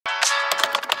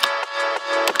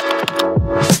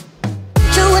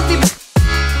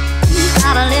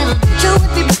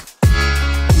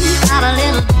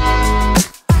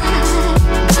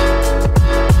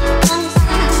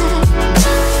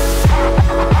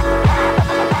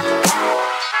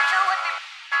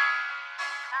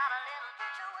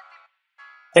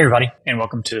Hey, everybody, and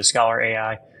welcome to the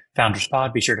ScholarAI Founders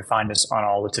Pod. Be sure to find us on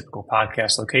all the typical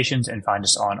podcast locations and find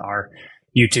us on our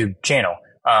YouTube channel.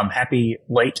 Happy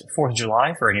late 4th of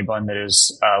July for anyone that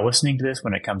is listening to this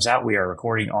when it comes out. We are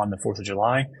recording on the 4th of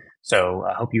July, so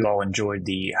I hope you all enjoyed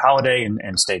the holiday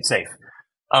and stayed safe.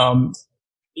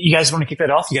 You guys want to kick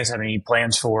that off? You guys have any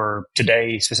plans for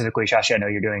today specifically? Shashi, I know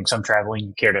you're doing some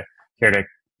traveling. Care to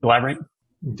elaborate?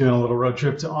 Doing a little road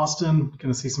trip to Austin,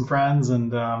 going to see some friends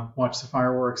and watch the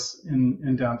fireworks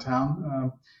in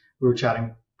downtown. We were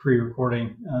chatting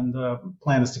pre-recording, and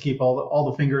plan is to keep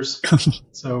all the fingers.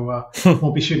 So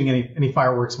won't be shooting any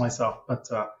fireworks myself, but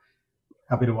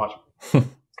happy to watch.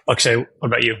 Okay, what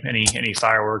about you? Any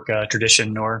firework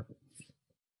tradition or?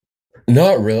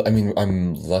 Not really. I mean,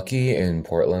 I'm lucky in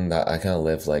Portland that I kind of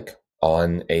live like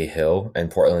on a hill,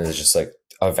 and Portland is just like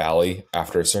a valley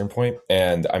after a certain point,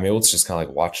 and I'm able to just kind of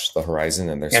like watch the horizon,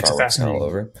 and there's fireworks kind of all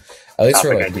over. At least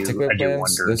for like particular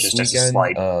plans this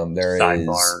weekend, there is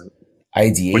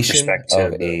ideation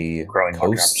of a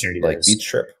coast like beach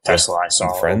trip Tesla I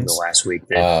saw with friends. the last week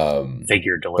that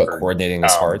figure delivered. But coordinating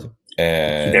is hard,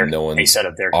 and no one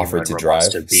offered to drive,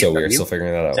 so we are still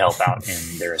figuring that out. To help out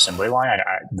in their assembly line,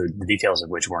 the details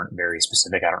of which weren't very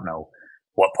specific. I don't know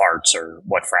what parts or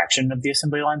what fraction of the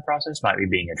assembly line process might be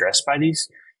being addressed by these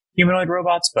humanoid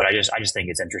robots, but I just think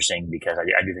it's interesting because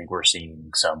I do think we're seeing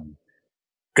some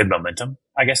good momentum,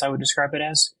 I guess I would describe it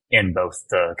as, in both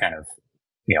the kind of,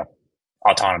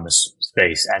 autonomous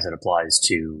space as it applies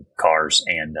to cars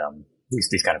and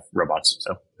these kind of robots.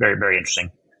 So very, very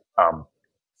interesting.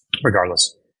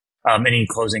 Regardless. Any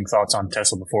closing thoughts on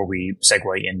Tesla before we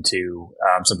segue into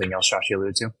something else Josh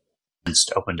alluded to? It's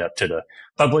opened up to the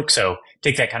public, so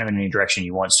take that kind of in any direction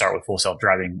you want. Start with full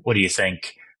self-driving. What do you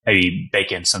think? Maybe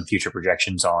bake in some future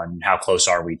projections on how close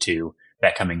are we to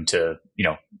that coming to,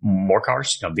 more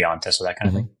cars, beyond Tesla, that kind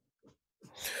of thing.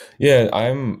 Yeah,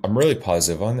 I'm really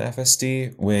positive on the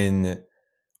FSD. When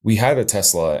we had a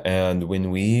Tesla and when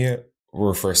we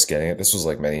were first getting it, this was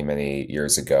like many, many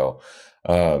years ago.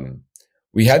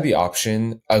 We had the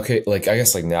option, okay, like I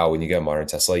guess like now when you get a modern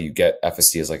Tesla, you get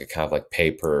FSD as like a kind of like pay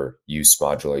per use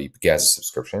module, or you get as a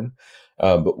subscription.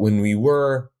 But when we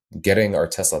were getting our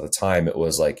Tesla at the time, it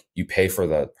was like you pay for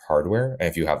the hardware, and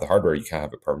if you have the hardware, you can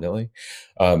have it permanently.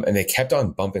 And they kept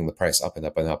on bumping the price up and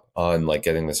up and up on like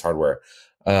getting this hardware.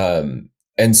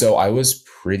 And so I was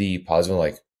pretty positive,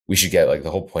 like we should get, like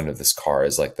the whole point of this car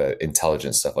is like the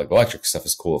intelligent stuff. Like the electric stuff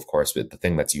is cool, of course, but the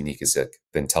thing that's unique is like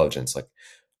the intelligence. Like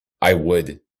I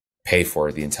would pay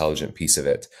for the intelligent piece of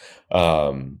it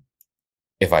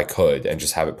if I could, and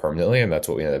just have it permanently. And that's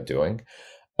what we ended up doing.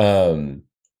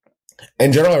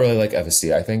 In general, I really like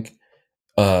FSD. I think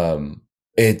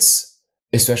it's,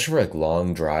 especially for like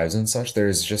long drives and such,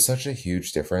 there's just such a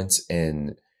huge difference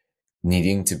in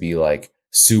needing to be like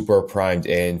super primed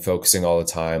in, focusing all the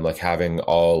time, like having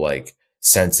all like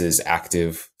senses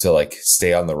active to like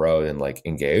stay on the road and like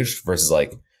engaged, versus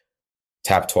like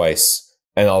tap twice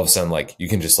and all of a sudden like you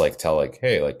can just like tell like,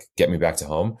 hey, like get me back to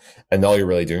home, and all you're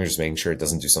really doing is just making sure it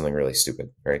doesn't do something really stupid,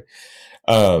 right?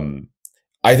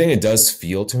 I think it does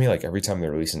feel to me like every time they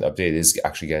release an update, it is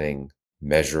actually getting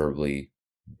measurably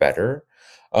better.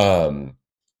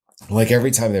 Like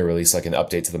every time they release like an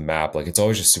update to the map, like it's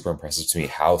always just super impressive to me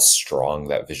how strong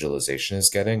that visualization is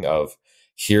getting of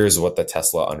here's what the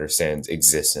Tesla understands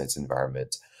exists in its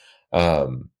environment.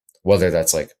 Whether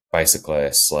that's like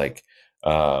bicyclists, like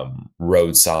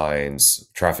road signs,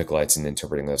 traffic lights, and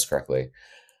interpreting those correctly.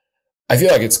 I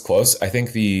feel like it's close. I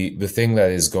think the thing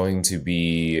that is going to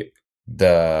be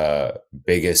the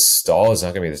biggest stall is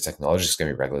not going to be the technology, it's going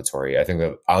to be regulatory. I think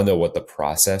that I don't know what the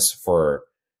process for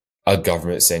a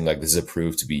government saying like this is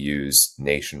approved to be used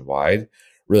nationwide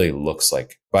really looks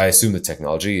like, but I assume the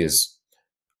technology is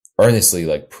earnestly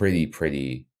like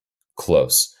pretty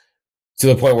close to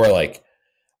the point where like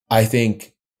I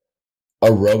think a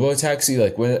RoboTaxi,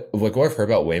 like what I've heard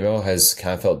about Waymo has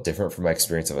kind of felt different from my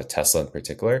experience of a Tesla in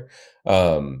particular.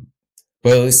 But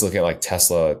at least looking at like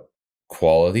Tesla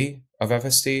quality of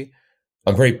FSD,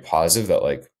 I'm pretty positive that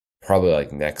like probably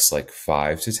like next like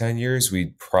 5 to 10 years,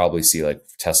 we'd probably see like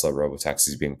Tesla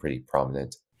robotaxis being pretty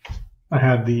prominent. I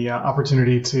had the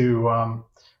opportunity to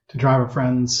drive a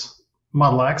friend's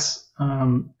Model X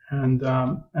and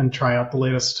try out the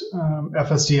latest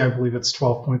FSD. I believe it's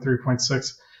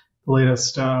 12.3.6, the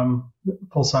latest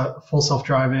full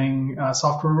self-driving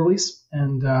software release.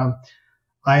 And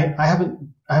I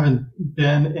haven't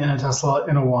been in a Tesla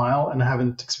in a while, and I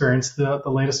haven't experienced the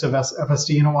latest of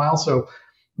FSD in a while. So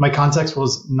my context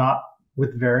was not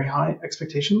with very high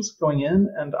expectations going in,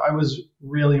 and I was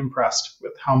really impressed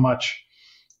with how much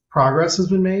progress has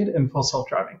been made in full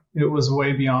self-driving. It was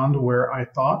way beyond where I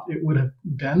thought it would have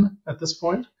been at this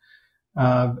point.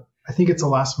 I think it's a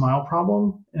last mile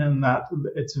problem, and that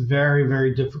it's very,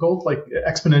 very difficult, like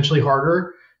exponentially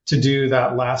harder to do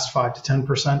that last 5 to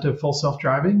 10% of full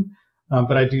self-driving.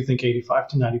 But I do think 85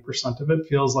 to 90% of it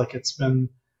feels like it's been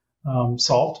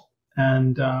solved.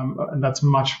 And that's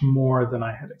much more than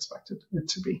I had expected it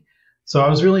to be. So I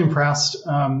was really impressed.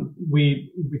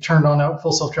 We turned on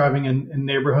full self-driving in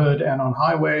neighborhood and on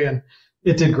highway, and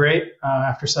it did great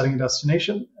after setting a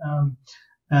destination.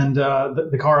 And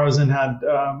the car I was in had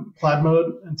plaid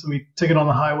mode, and so we took it on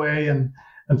the highway and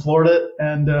floored it.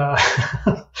 And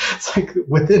it's like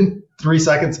within 3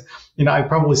 seconds, I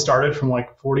probably started from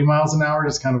like 40 miles an hour,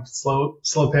 just kind of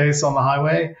slow pace on the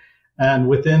highway. And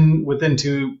within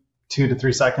 2 to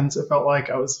 3 seconds, it felt like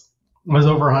I was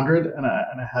over 100, and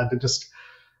I had to just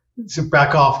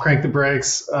back off, crank the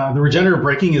brakes. The regenerative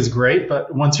braking is great,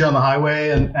 but once you're on the highway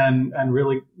and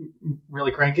really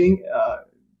cranking,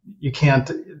 you can't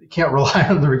rely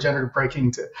on the regenerative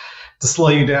braking to slow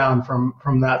you down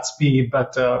from that speed.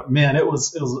 But man, it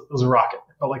was a rocket.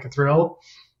 It felt like a thrill,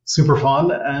 super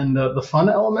fun, and the fun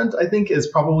element I think is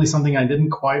probably something I didn't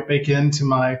quite bake into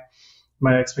my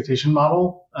expectation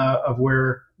model of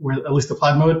where at least the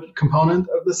plaid mode component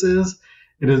of this is.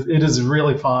 It is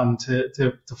really fun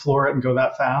to floor it and go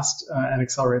that fast and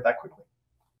accelerate that quickly.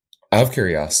 Out of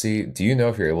curiosity, do you know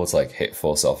if you're able to like hit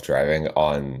full self-driving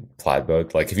on plaid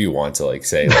mode? Like if you want to like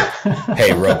say like,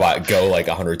 hey, robot, go like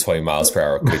 120 miles per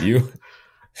hour, could you?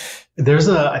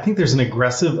 I think there's an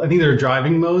aggressive, I think there are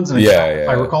driving modes. And if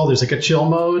I recall, there's like a chill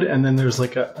mode, and then there's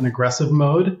like an aggressive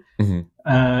mode. Mm-hmm.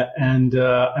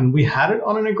 And we had it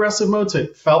on an aggressive mode. So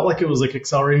it felt like it was like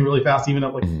accelerating really fast, even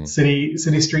at like city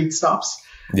street stops.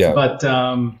 Yeah. But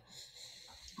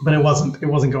it wasn't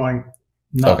going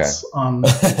nuts on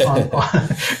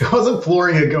it wasn't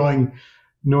flooring it going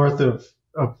north of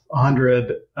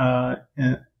 100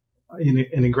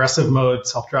 in aggressive mode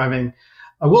self-driving.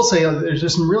 I will say there's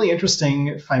just some really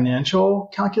interesting financial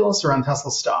calculus around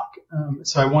Tesla stock.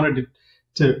 So I wanted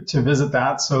to visit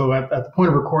that. So at the point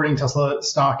of recording, Tesla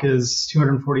stock is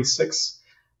 $246,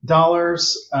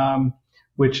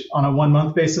 which on a 1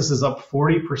 month basis is up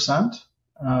 40%,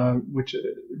 which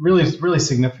really is really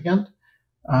significant.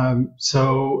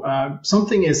 So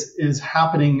something is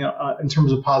happening in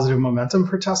terms of positive momentum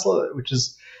for Tesla, which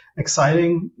is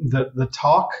exciting. The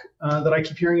talk that I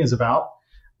keep hearing is about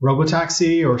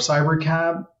RoboTaxi or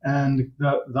Cybercab, and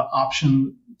the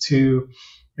option to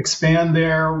expand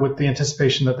there with the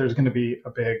anticipation that there's going to be a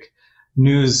big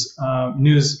news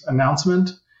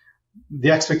announcement. The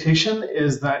expectation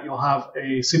is that you'll have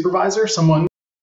a supervisor, someone